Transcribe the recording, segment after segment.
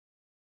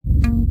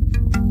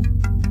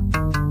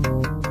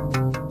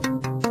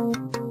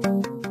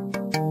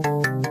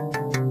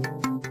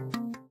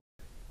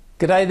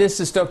G'day, this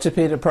is Dr.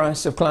 Peter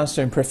Price of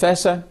Classroom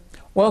Professor.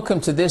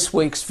 Welcome to this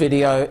week's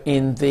video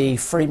in the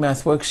Free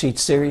Math Worksheet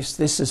series.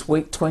 This is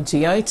week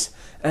 28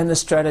 and the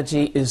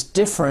strategy is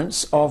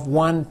difference of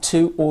 1,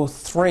 2 or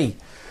 3.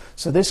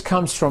 So this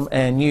comes from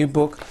our new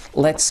book,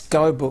 Let's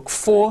Go Book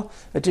 4,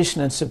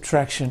 Addition and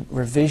Subtraction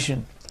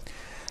Revision.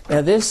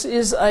 Now this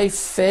is a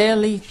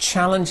fairly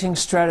challenging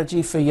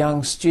strategy for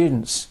young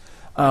students.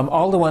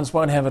 Older ones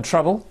won't have a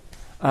trouble,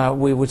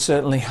 we would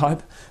certainly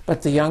hope,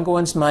 but the younger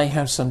ones may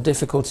have some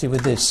difficulty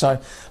with this.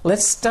 So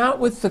let's start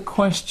with the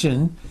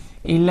question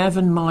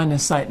 11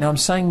 minus 8. Now I'm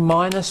saying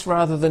minus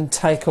rather than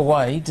take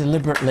away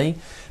deliberately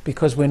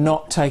because we're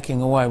not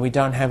taking away. We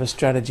don't have a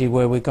strategy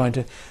where we're going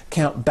to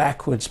count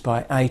backwards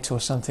by 8 or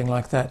something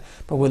like that,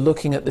 but we're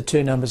looking at the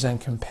two numbers and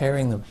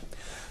comparing them.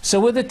 So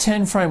with a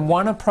 10 frame,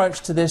 one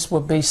approach to this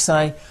would be,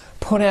 say,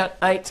 put out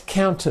 8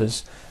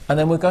 counters and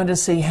then we're going to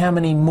see how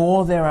many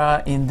more there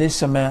are in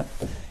this amount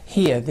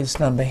here, this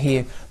number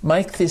here.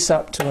 Make this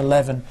up to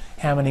 11.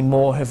 How many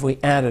more have we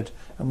added?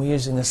 And we're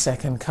using the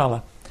second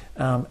colour.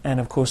 And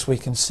of course we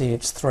can see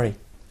it's 3.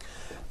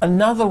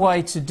 Another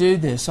way to do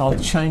this, I'll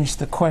change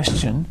the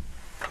question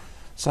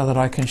so that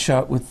I can show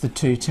it with the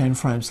two 10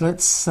 frames.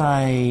 Let's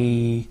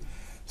say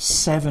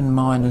 7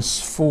 minus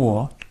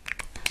 4.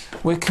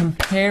 We're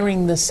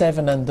comparing the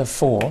 7 and the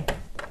 4.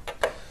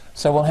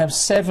 So we'll have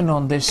 7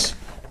 on this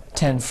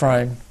 10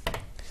 frame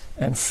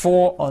and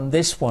 4 on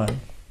this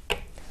one.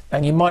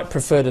 And you might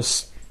prefer to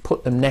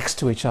put them next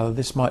to each other.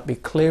 This might be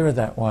clearer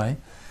that way.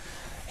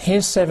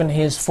 Here's 7,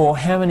 here's 4.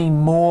 How many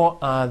more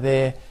are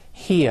there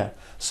here?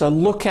 So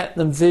look at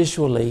them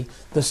visually.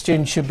 The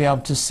student should be able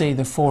to see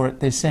the 4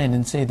 at this end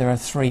and see there are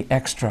 3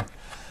 extra.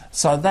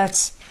 So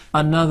that's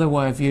another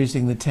way of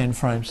using the 10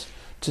 frames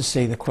to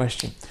see the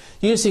question.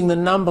 Using the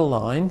number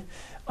line,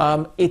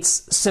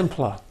 it's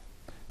simpler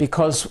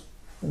because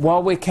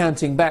while we're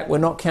counting back, we're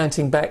not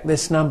counting back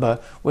this number,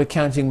 we're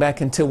counting back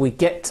until we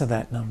get to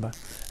that number.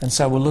 And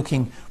so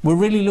we're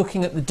really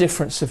looking at the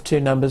difference of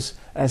two numbers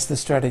as the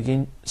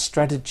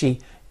strategy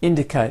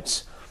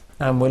indicates.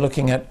 We're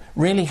looking at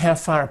really how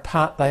far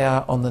apart they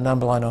are on the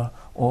number line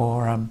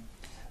or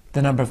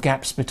the number of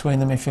gaps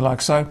between them, if you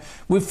like. So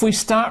if we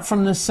start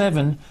from the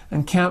 7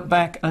 and count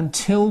back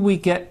until we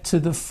get to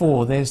the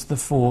 4, there's the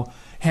 4.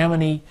 How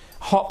many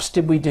hops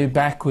did we do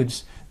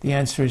backwards? The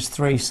answer is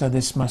 3, so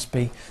this must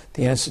be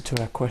the answer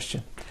to our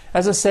question.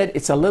 As I said,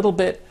 it's a little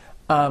bit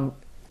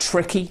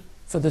tricky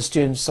for the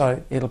students,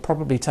 so it'll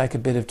probably take a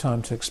bit of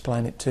time to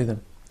explain it to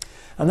them.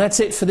 And that's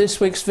it for this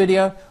week's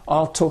video.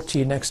 I'll talk to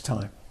you next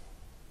time.